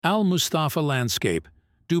Al Musthafa Landscape,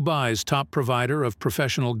 Dubai's top provider of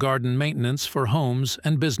professional garden maintenance for homes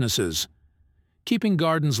and businesses. Keeping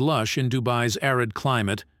gardens lush in Dubai's arid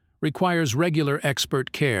climate requires regular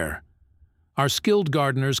expert care. Our skilled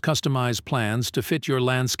gardeners customize plans to fit your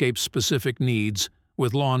landscape-specific needs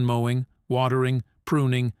with lawn mowing, watering,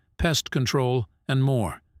 pruning, pest control, and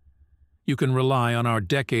more. You can rely on our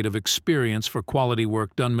decade of experience for quality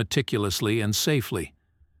work done meticulously and safely.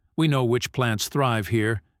 We know which plants thrive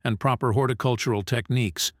here and proper horticultural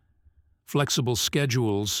techniques. Flexible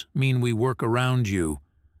schedules mean we work around you.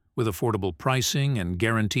 With affordable pricing and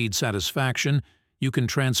guaranteed satisfaction, you can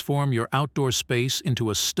transform your outdoor space into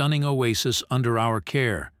a stunning oasis under our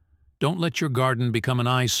care. Don't let your garden become an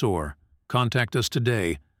eyesore. Contact us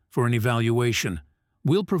today for an evaluation.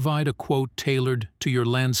 We'll provide a quote tailored to your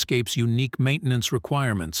landscape's unique maintenance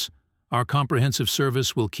requirements. Our comprehensive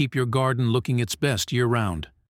service will keep your garden looking its best year-round.